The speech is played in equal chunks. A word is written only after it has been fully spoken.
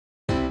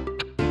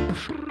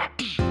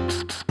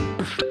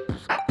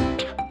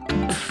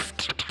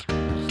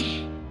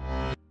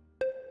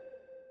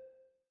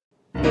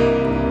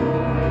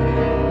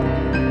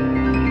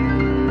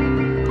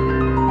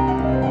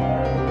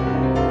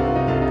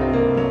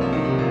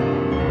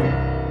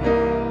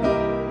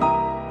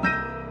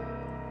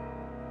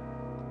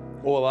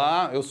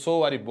Olá, eu sou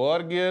o Ari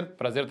Borger,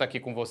 prazer estar aqui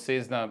com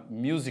vocês na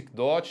Music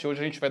Dot.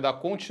 Hoje a gente vai dar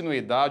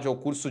continuidade ao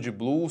curso de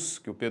blues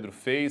que o Pedro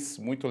fez,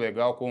 muito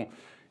legal.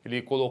 Ele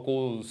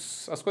colocou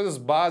as coisas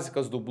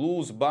básicas do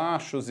blues,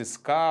 baixos,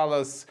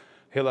 escalas,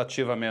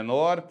 relativa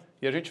menor,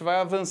 e a gente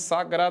vai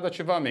avançar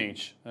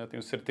gradativamente. Eu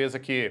tenho certeza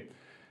que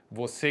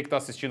você que está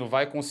assistindo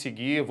vai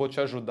conseguir, eu vou te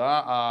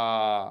ajudar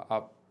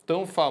a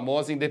tão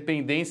famosa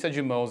independência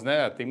de mãos,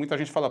 né? Tem muita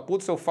gente que fala,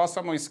 putz, eu faço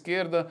a mão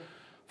esquerda,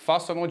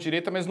 faço a mão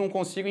direita, mas não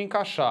consigo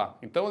encaixar.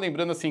 Então,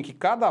 lembrando assim que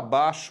cada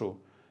baixo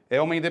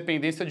é uma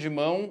independência de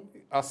mão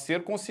a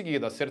ser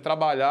conseguida, a ser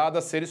trabalhada,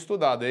 a ser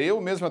estudada. Eu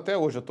mesmo até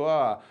hoje, eu estou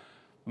há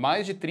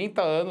mais de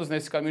 30 anos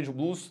nesse caminho de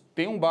blues,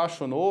 tem um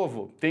baixo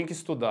novo, tem que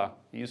estudar.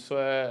 Isso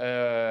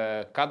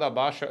cada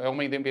baixo é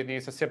uma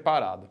independência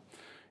separada.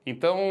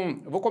 Então,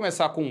 eu vou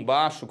começar com um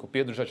baixo, que o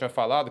Pedro já tinha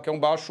falado, que é um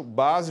baixo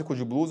básico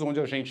de blues, onde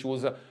a gente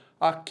usa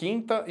a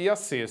quinta e a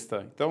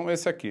sexta. Então,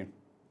 esse aqui.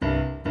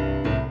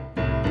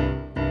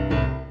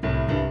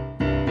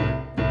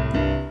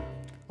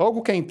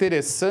 Algo que é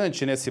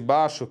interessante nesse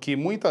baixo, que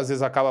muitas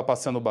vezes acaba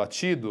passando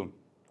batido,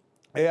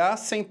 é a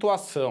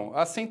acentuação.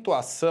 A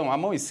acentuação, a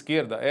mão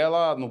esquerda,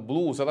 ela no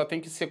blues, ela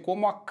tem que ser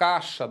como a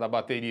caixa da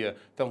bateria.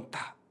 Então,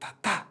 tá, tá,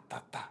 tá,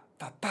 tá, tá,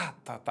 tá, tá,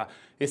 tá, tá.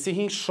 Esse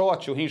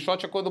rinchote, o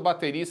rinchote é quando o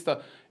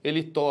baterista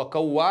ele toca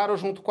o aro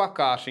junto com a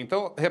caixa.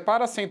 Então,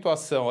 repara a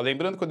acentuação. Ó,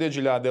 lembrando que o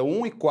dedilhado é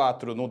 1 e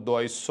 4 no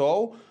dó e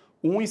sol,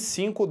 1 e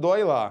 5 dó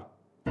e lá.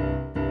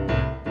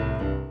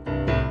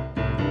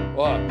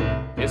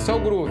 Ó, esse é o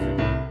groove.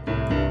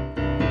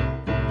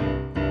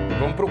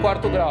 Vamos para o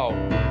quarto grau.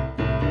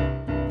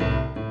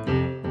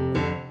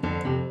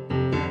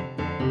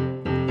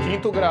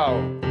 Quinto grau.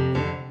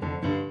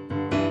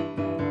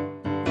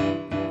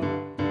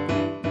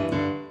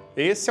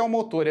 Esse é o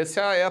motor, essa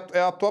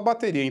é a tua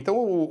bateria. Então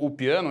o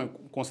piano,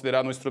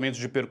 considerado um instrumento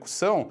de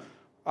percussão,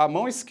 a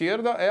mão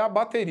esquerda é a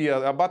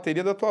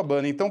bateria da tua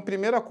banda. Então,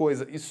 primeira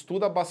coisa,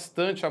 estuda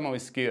bastante a mão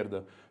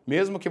esquerda.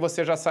 Mesmo que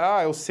você já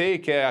saiba, eu sei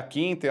que é a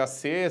quinta e a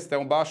sexta, é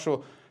um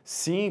baixo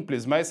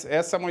simples, mas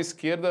essa mão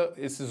esquerda,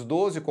 esses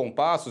 12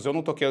 compassos, eu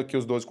não toquei aqui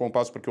os 12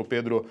 compassos porque o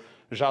Pedro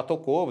já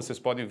tocou, vocês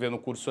podem ver no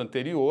curso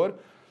anterior,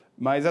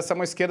 mas essa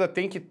mão esquerda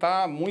tem que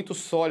estar muito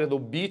sólida, o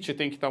beat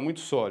tem que estar muito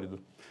sólido.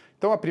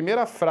 Então a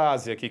primeira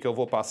frase aqui que eu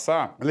vou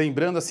passar,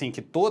 lembrando assim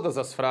que todas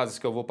as frases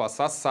que eu vou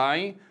passar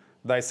saem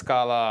da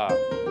escala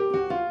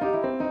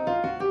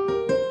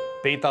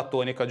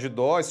pentatônica de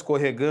dó,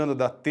 escorregando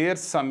da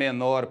terça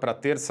menor para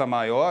terça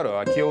maior,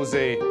 ó, aqui eu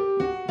usei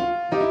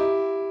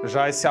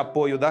já esse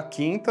apoio da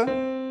quinta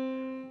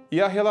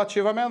e a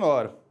relativa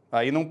menor.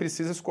 Aí não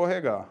precisa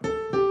escorregar.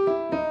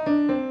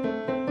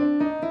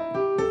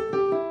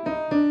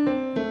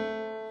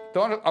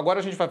 Então agora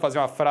a gente vai fazer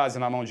uma frase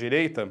na mão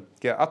direita,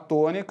 que é a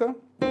tônica,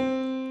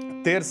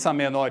 terça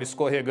menor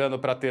escorregando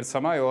para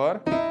terça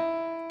maior,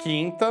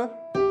 quinta,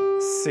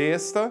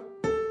 sexta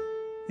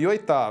e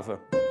oitava.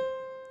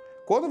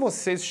 Quando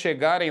vocês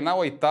chegarem na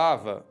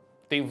oitava,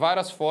 tem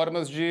várias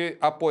formas de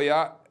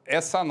apoiar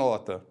essa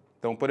nota.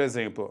 Então, por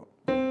exemplo,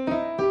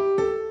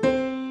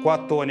 com a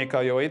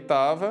tônica e a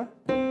oitava,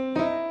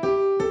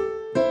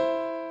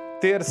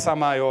 terça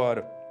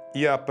maior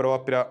e a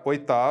própria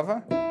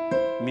oitava,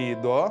 mi e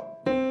dó.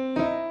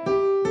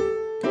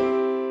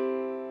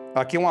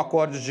 Aqui um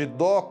acorde de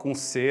dó com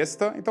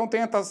sexta. Então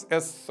tem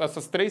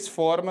essas três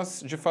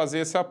formas de fazer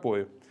esse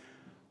apoio.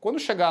 Quando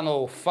chegar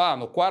no fá,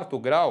 no quarto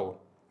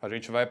grau, a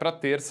gente vai para a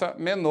terça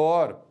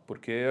menor,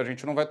 porque a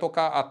gente não vai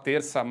tocar a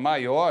terça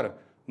maior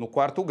no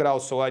quarto grau,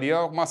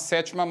 soaria uma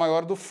sétima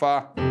maior do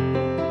fá.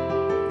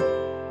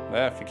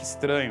 Fica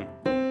estranho.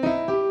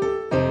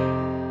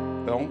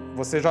 Então,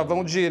 vocês já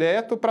vão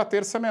direto para a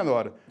terça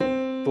menor.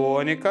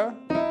 Tônica,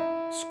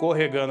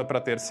 escorregando para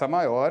a terça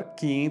maior,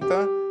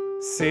 quinta,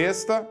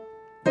 sexta.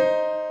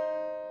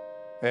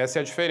 Essa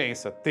é a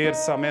diferença.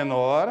 Terça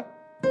menor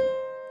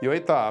e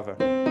oitava.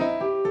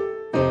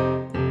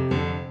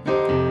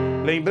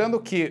 Lembrando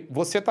que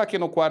você está aqui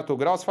no quarto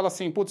grau, você fala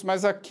assim, putz,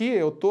 mas aqui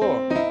eu tô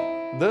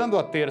dando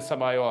a terça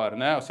maior,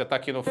 né? Você está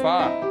aqui no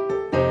fá.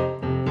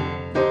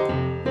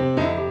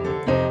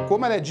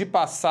 Como ela é de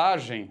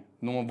passagem,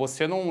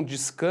 você não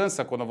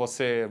descansa quando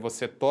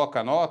você toca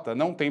a nota,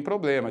 não tem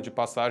problema, de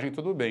passagem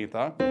tudo bem,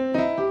 tá?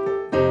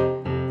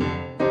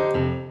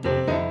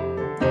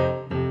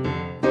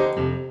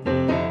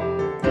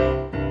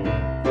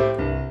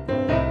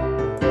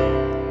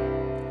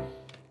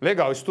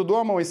 Legal, estudou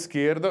a mão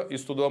esquerda,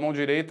 estudou a mão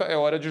direita, é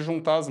hora de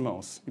juntar as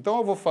mãos. Então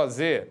eu vou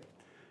fazer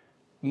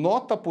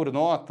nota por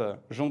nota,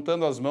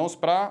 juntando as mãos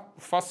para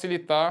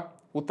facilitar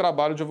o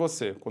trabalho de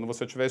você, quando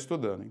você estiver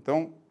estudando.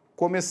 Então,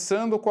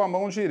 começando com a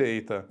mão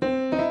direita.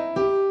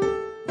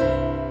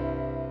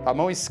 A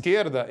mão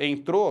esquerda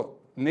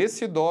entrou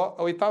nesse dó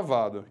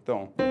oitavado.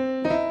 Então,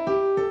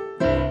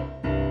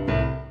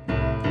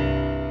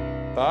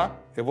 Tá?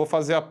 Eu vou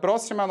fazer a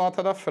próxima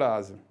nota da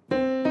frase.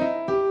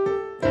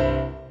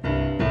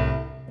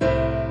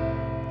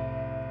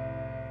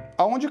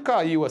 Aonde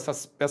caiu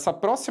essa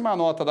próxima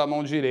nota da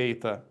mão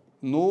direita?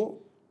 No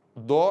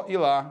Dó e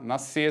Lá, na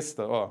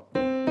sexta, ó.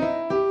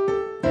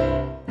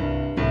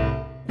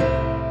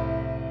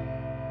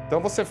 Então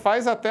você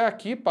faz até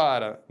aqui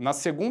para, na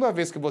segunda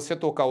vez que você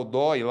tocar o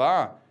Dó e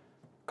Lá,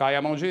 cai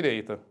a mão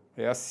direita.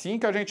 É assim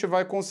que a gente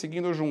vai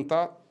conseguindo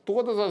juntar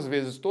todas as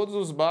vezes, todos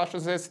os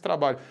baixos é esse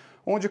trabalho.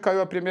 Onde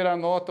caiu a primeira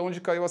nota,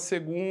 onde caiu a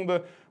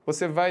segunda,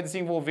 você vai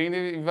desenvolvendo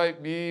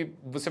e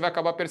você vai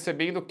acabar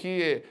percebendo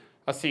que,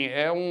 assim,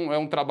 é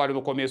um trabalho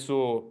no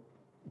começo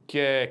que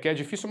é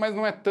difícil, mas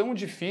não é tão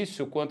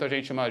difícil quanto a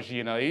gente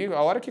imagina. Aí,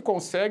 a hora que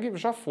consegue,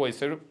 já foi.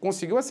 Você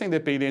conseguiu essa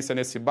independência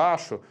nesse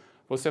baixo,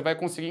 você vai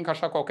conseguir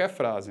encaixar qualquer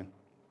frase.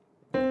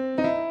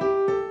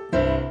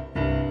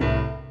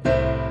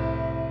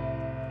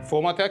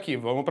 Fomos até aqui,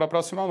 vamos para a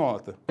próxima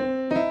nota.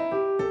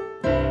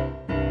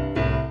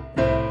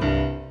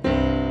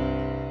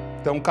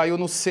 Então caiu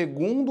no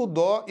segundo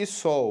Dó e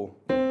Sol.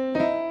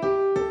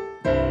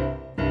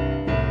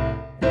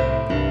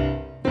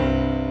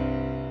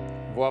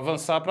 Vou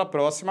avançar para a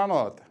próxima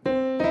nota.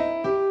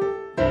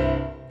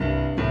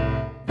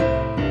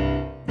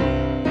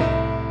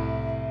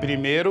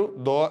 Primeiro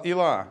Dó e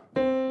Lá.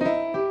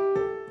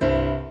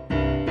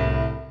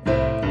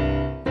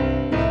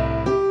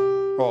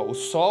 Ó, o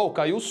Sol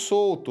caiu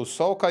solto, o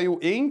Sol caiu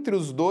entre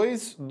os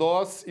dois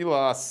Dós e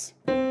Lás.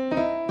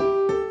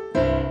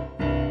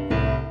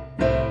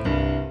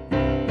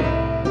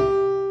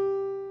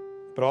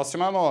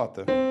 Próxima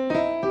nota.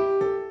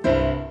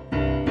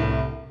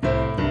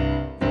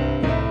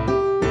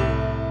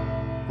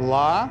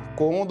 Lá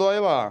com o Dó e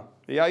Lá.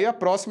 E aí a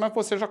próxima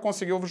você já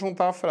conseguiu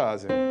juntar a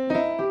frase.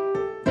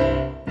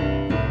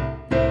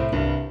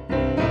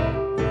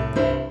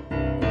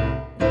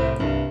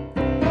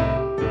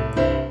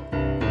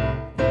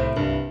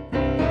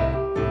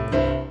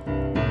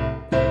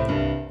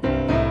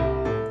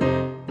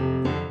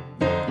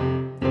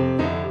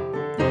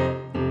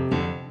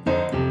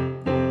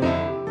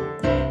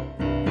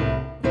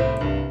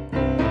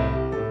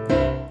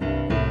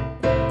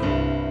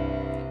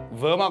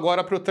 Vamos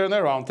agora para o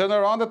turnaround.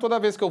 Turnaround é toda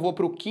vez que eu vou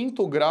para o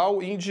quinto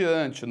grau em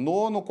diante,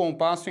 nono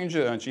compasso em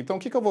diante. Então, o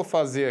que eu vou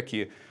fazer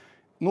aqui?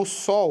 No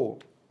Sol,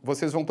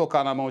 vocês vão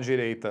tocar na mão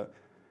direita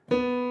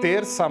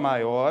terça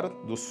maior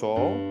do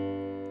Sol,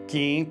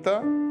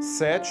 quinta,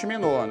 sétima e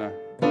nona.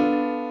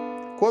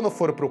 Quando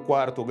for para o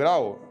quarto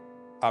grau,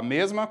 a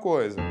mesma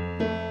coisa.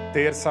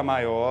 Terça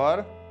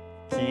maior,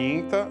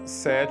 quinta,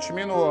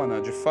 sétima e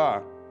nona, de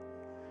Fá.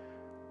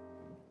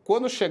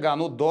 Quando chegar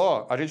no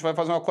Dó, a gente vai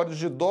fazer um acorde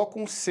de Dó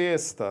com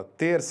sexta.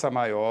 Terça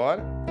maior,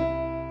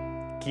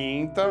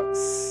 quinta,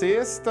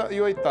 sexta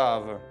e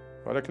oitava.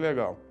 Olha que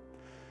legal.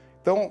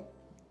 Então,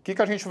 o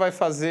que a gente vai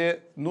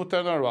fazer no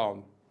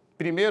turnaround?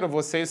 Primeiro,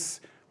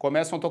 vocês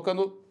começam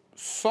tocando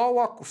só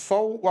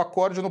o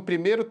acorde no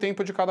primeiro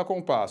tempo de cada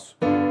compasso.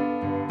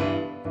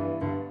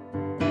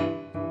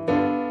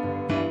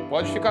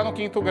 Pode ficar no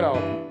quinto grau.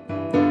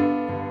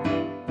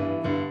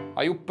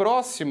 Aí o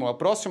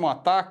próximo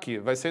ataque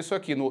vai ser isso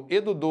aqui, no E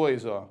do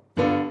 2, ó.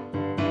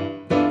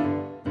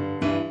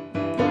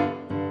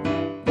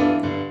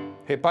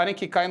 Reparem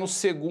que cai no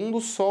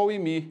segundo Sol e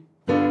Mi.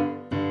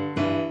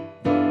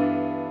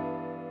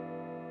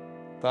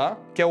 Tá?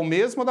 Que é o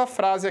mesmo da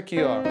frase aqui,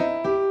 ó.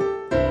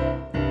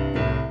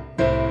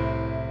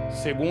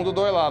 Segundo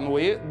Dó e Lá, no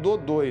E do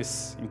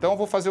 2. Então eu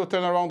vou fazer o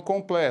turnaround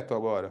completo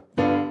agora.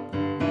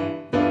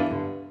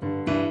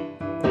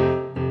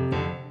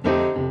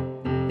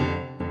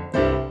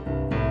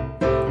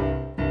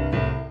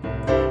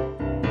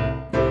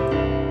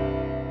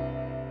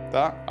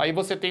 Tá? Aí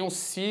você tem um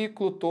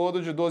ciclo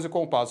todo de 12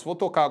 compassos. Vou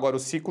tocar agora o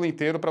ciclo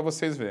inteiro para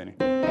vocês verem.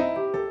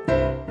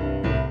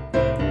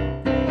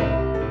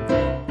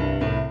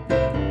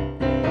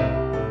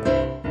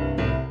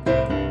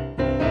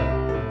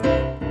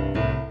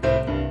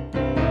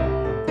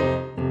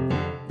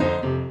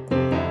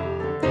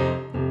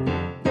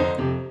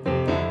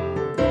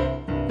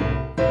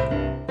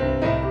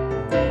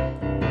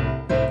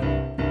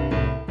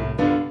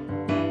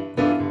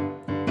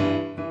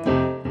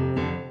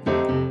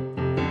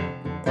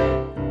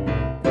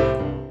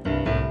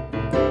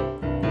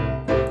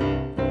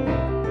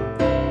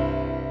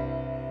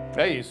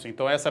 É isso.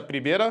 Então essa é a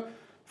primeira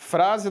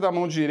frase da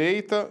mão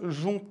direita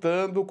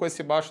juntando com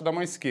esse baixo da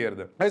mão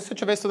esquerda. Aí se você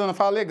estiver estudando,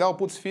 fala, legal,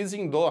 putz, fiz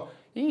em Dó.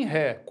 E em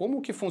Ré? Como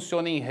que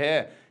funciona em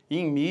Ré,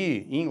 em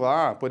Mi, em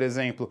Lá, por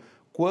exemplo?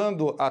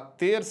 Quando a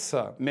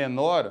terça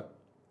menor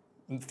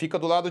fica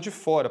do lado de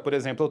fora. Por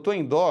exemplo, eu estou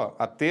em Dó,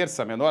 a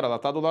terça menor, ela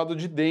está do lado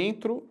de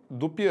dentro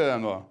do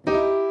piano, ó.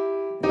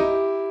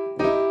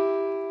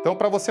 Então,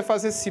 para você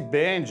fazer esse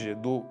bend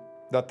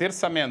da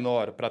terça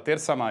menor para a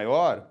terça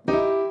maior,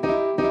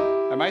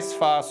 é mais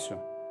fácil.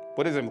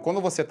 Por exemplo,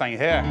 quando você está em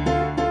Ré,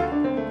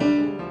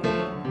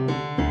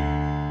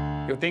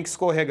 eu tenho que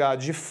escorregar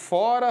de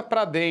fora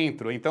para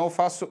dentro. Então eu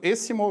faço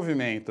esse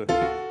movimento.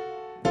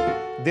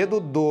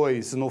 Dedo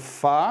 2 no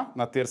Fá,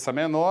 na terça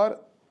menor,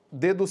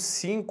 dedo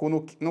 5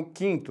 no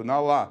quinto, na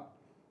Lá.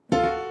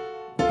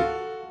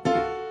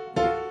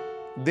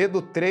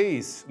 Dedo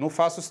 3 no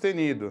Fá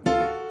sustenido.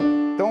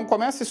 Então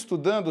começa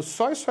estudando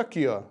só isso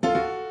aqui, ó.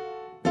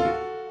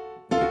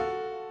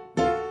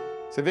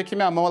 Você vê que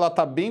minha mão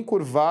está bem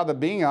curvada,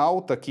 bem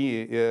alta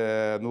aqui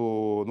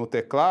no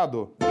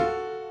teclado,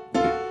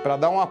 para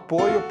dar um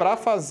apoio para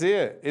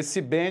fazer esse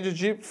bend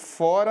de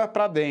fora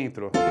para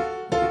dentro.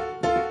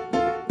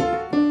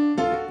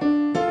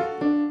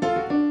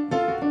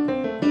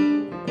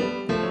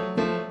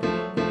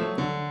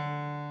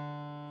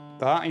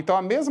 Tá? Então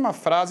a mesma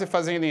frase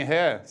fazendo em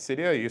Ré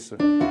seria isso.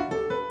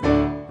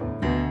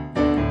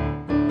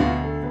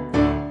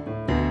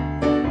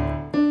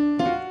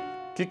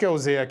 O que eu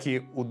usei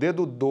aqui? O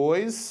dedo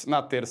 2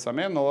 na terça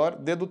menor,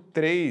 dedo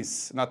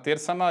 3 na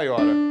terça maior.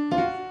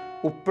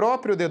 O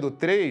próprio dedo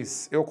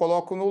 3 eu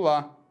coloco no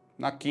Lá,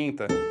 na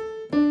quinta.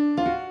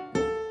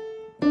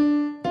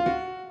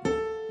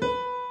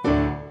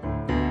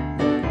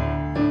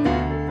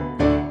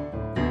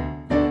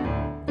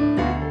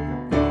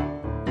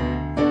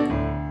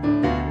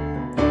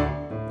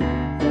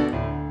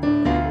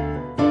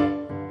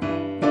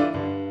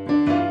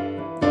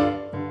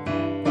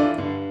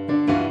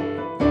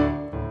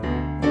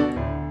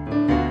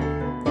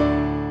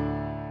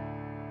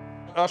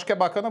 Acho que é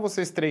bacana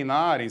vocês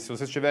treinarem, se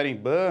vocês tiverem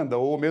banda,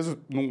 ou mesmo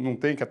não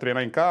tem que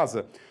treinar em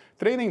casa,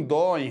 treinem em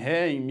Dó, em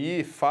Ré, em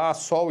Mi, Fá,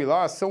 Sol e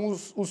Lá, são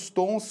os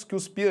tons que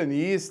os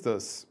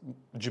pianistas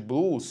de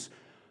blues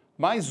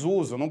mais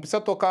usam. Não precisa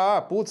tocar,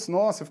 putz,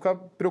 nossa, ficar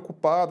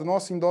preocupado,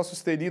 nossa, em Dó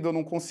sustenido eu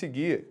não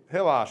consegui.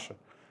 Relaxa.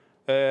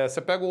 Você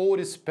pega o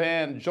Otis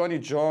Spann, Johnny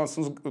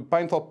Johnson,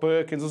 Pinetop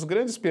Perkins, os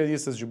grandes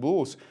pianistas de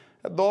blues,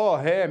 é Dó,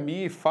 Ré,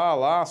 Mi, Fá,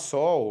 Lá,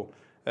 Sol.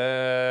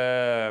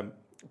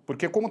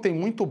 Porque como tem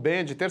muito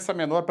bend de terça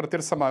menor para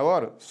terça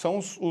maior, são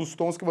os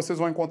tons que vocês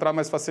vão encontrar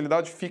mais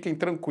facilidade, fiquem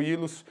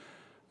tranquilos,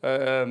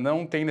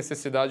 não tem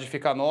necessidade de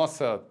ficar,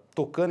 nossa,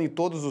 tocando em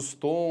todos os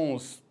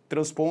tons,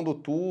 transpondo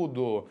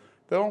tudo.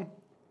 Então,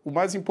 o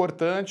mais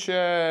importante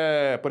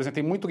é, por exemplo,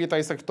 tem muito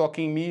guitarrista que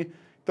toca em Mi,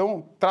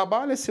 então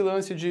trabalha esse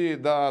lance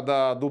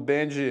do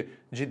bend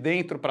de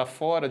dentro para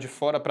fora, de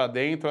fora para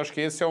dentro, acho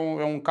que esse é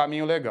um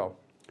caminho legal.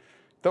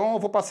 Então eu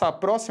vou passar a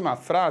próxima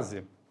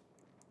frase.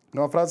 É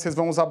uma frase que vocês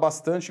vão usar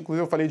bastante,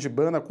 inclusive eu falei de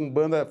banda, com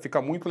banda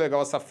fica muito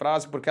legal essa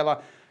frase, porque ela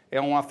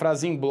é uma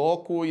frase em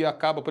bloco e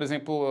acaba, por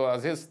exemplo,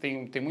 às vezes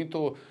tem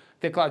muito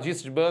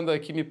tecladista de banda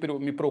que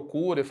me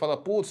procura e fala,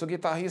 putz, o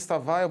guitarrista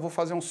vai, eu vou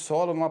fazer um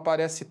solo, não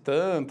aparece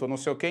tanto, não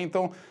sei o quê.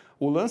 Então,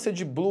 o lance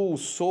de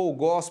blues, soul,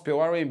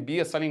 gospel, R&B,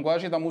 essa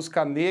linguagem da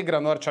música negra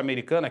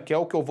norte-americana, que é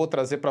o que eu vou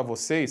trazer para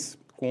vocês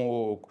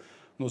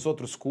nos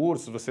outros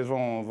cursos, vocês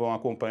vão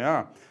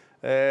acompanhar,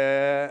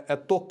 é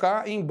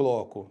tocar em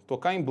bloco.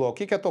 Tocar em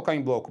bloco. O que é tocar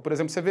em bloco? Por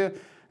exemplo, você vê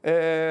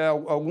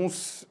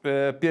alguns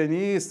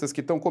pianistas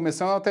que estão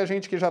começando, até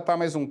gente que já está há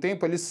mais um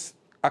tempo, eles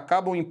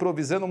acabam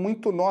improvisando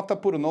muito nota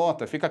por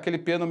nota. Fica aquele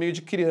piano meio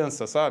de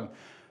criança, sabe?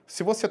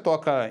 Se você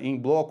toca em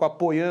bloco,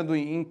 apoiando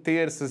em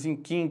terças, em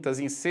quintas,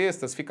 em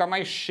sextas, fica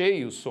mais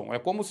cheio o som. É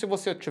como se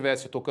você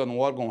estivesse tocando um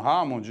órgão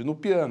Hammond no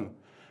piano.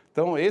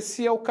 Então,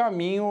 esse é o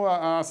caminho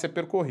a ser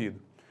percorrido.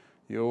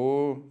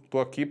 Eu estou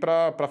aqui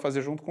para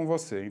fazer junto com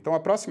você. Então, a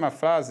próxima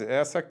frase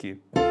é essa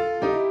aqui.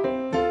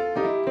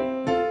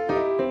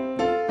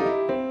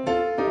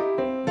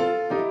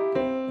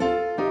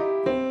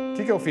 O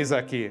que eu fiz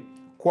aqui?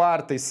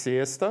 Quarta e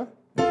sexta.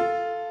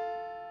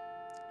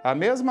 A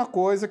mesma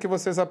coisa que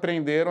vocês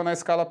aprenderam na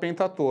escala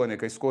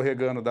pentatônica,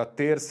 escorregando da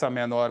terça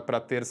menor para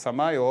a terça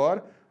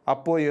maior,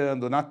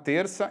 apoiando na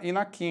terça e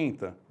na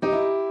quinta.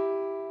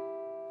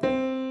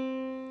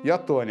 E a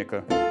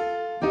tônica.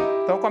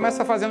 Então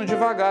começa fazendo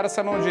devagar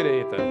essa mão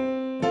direita.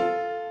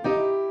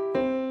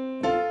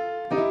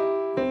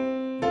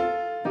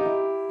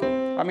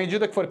 À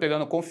medida que for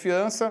pegando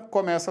confiança,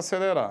 começa a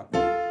acelerar.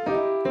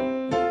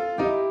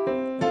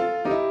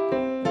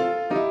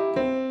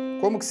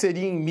 Como que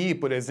seria em Mi,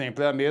 por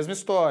exemplo? É a mesma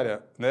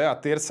história, né? A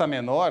terça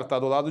menor está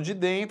do lado de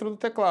dentro do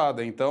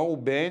teclado, então o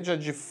bend é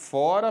de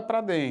fora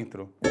para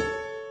dentro.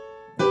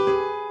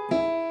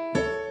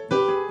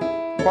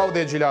 Qual o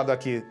dedilhado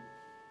aqui?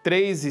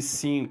 3 e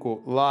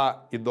 5,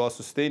 Lá e Dó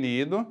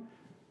sustenido.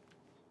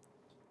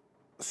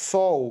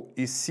 Sol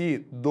e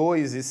Si,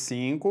 2 e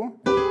 5.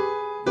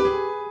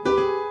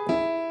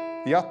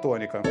 E a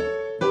tônica.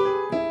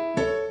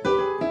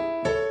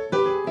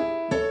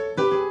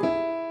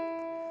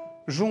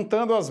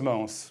 Juntando as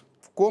mãos.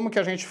 Como que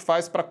a gente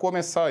faz para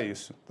começar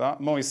isso? Tá?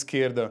 Mão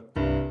esquerda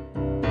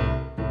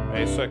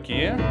é isso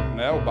aqui,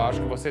 né? O baixo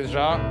que vocês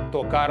já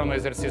tocaram no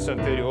exercício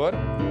anterior.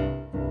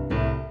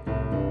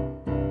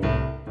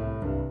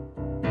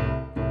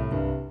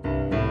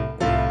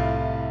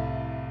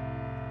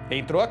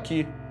 Entrou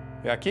aqui.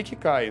 É aqui que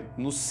cai.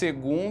 No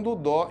segundo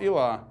Dó e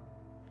Lá.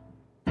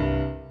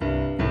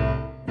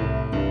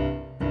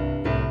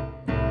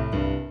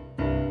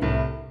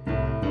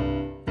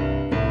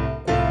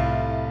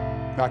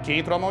 Aqui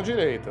entrou a mão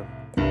direita.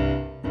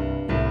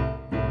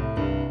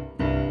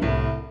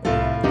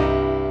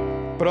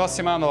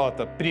 Próxima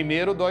nota,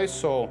 primeiro dó e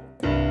sol.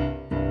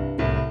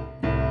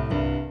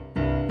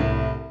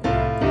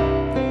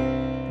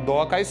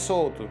 Dó cai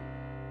solto.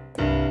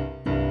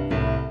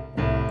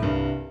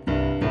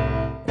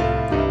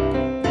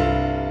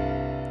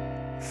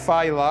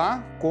 Fá e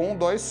lá com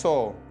dó e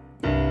sol.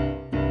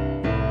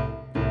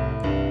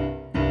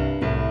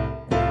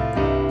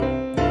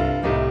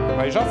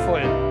 Aí já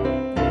foi.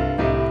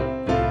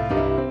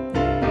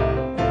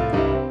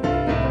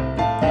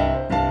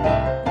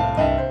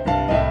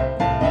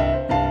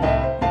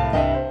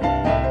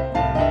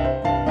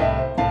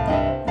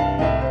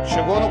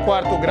 Chegou no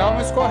quarto grau,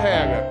 não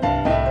escorrega.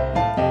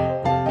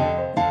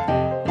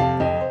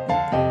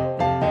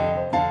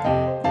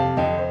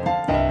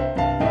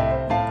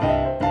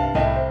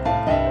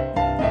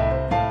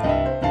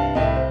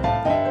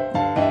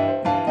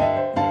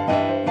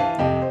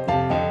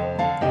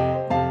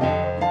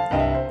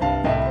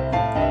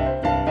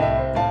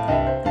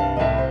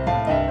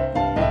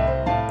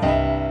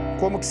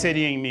 Como que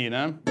seria em Mi,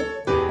 né?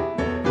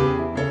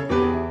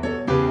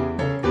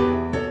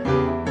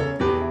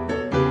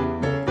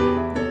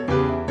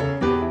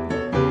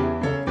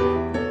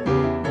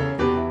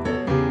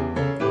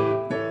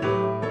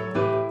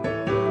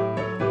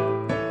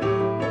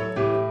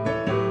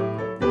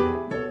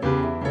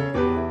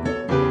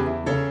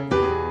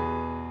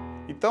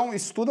 Então,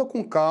 estuda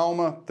com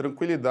calma,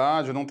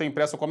 tranquilidade, não tem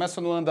pressa, começa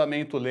no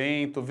andamento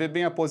lento, vê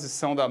bem a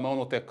posição da mão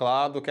no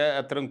teclado, que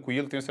é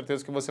tranquilo, tenho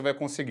certeza que você vai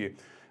conseguir.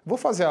 Vou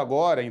fazer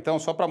agora, então,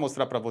 só para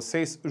mostrar para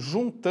vocês,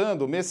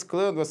 juntando,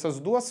 mesclando essas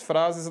duas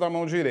frases da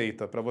mão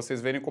direita, para vocês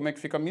verem como é que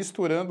fica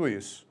misturando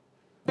isso.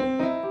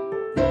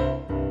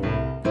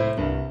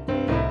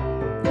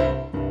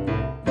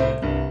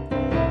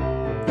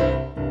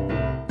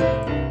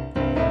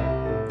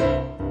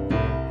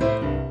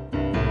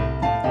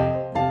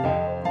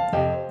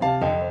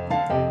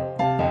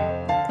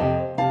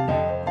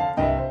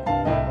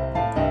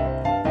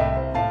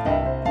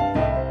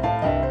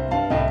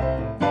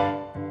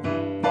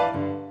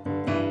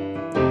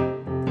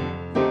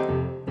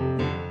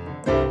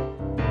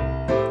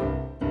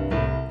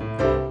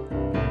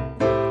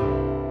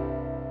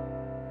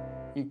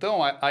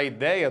 Então, a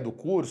ideia do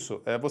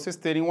curso é vocês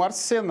terem um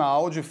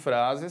arsenal de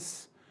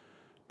frases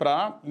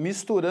para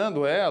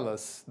misturando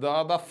elas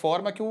da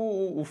forma que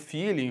o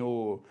feeling,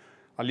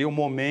 ali o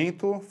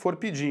momento for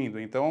pedindo.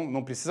 Então,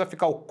 não precisa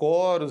ficar o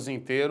chorus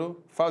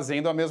inteiro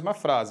fazendo a mesma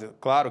frase.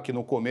 Claro que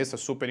no começo é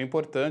super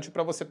importante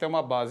para você ter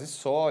uma base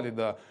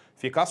sólida,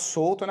 ficar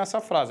solto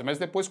nessa frase, mas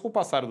depois, com o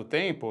passar do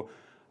tempo,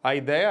 a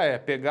ideia é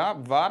pegar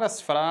várias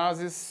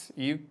frases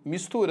e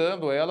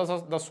misturando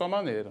elas da sua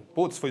maneira.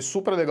 Putz, foi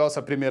super legal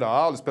essa primeira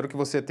aula, espero que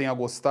você tenha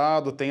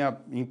gostado, tenha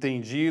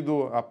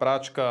entendido, a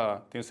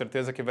prática tenho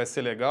certeza que vai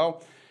ser legal.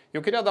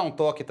 Eu queria dar um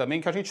toque também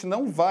que a gente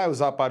não vai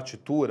usar a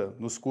partitura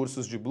nos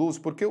cursos de blues,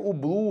 porque o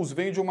blues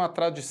vem de uma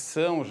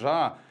tradição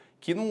já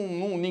que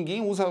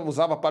ninguém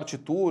usava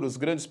partitura, os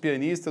grandes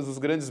pianistas, os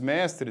grandes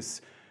mestres.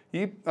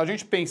 E a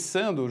gente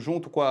pensando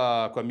junto com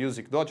a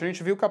Music Dot, a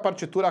gente viu que a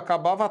partitura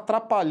acabava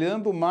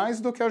atrapalhando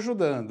mais do que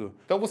ajudando.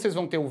 Então vocês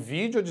vão ter o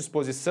vídeo à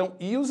disposição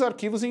e os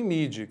arquivos em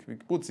MIDI.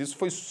 Putz, isso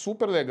foi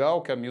super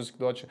legal que a Music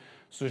Dot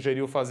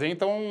sugeriu fazer,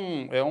 então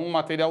é um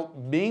material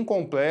bem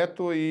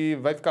completo e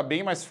vai ficar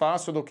bem mais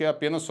fácil do que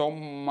apenas só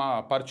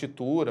uma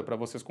partitura para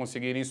vocês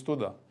conseguirem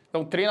estudar.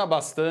 Então treina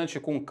bastante,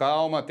 com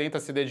calma, tenta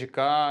se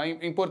dedicar.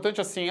 É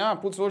importante assim,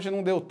 putz, hoje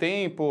não deu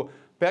tempo,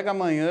 pega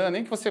amanhã,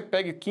 nem que você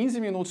pegue 15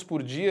 minutos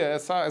por dia,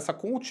 essa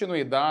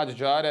continuidade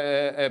diária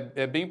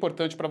é bem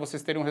importante para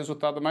vocês terem um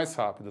resultado mais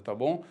rápido, tá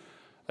bom?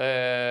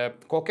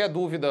 Qualquer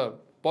dúvida,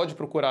 pode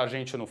procurar a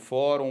gente no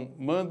fórum,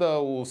 manda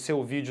o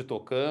seu vídeo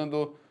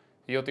tocando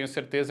e eu tenho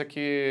certeza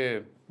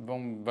que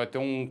vai ter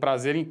um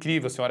prazer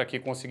incrível a senhora aqui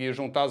conseguir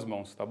juntar as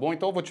mãos, tá bom?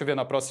 Então eu vou te ver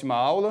na próxima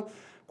aula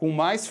com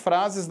mais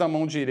frases da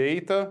mão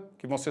direita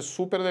que vão ser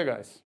super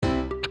legais.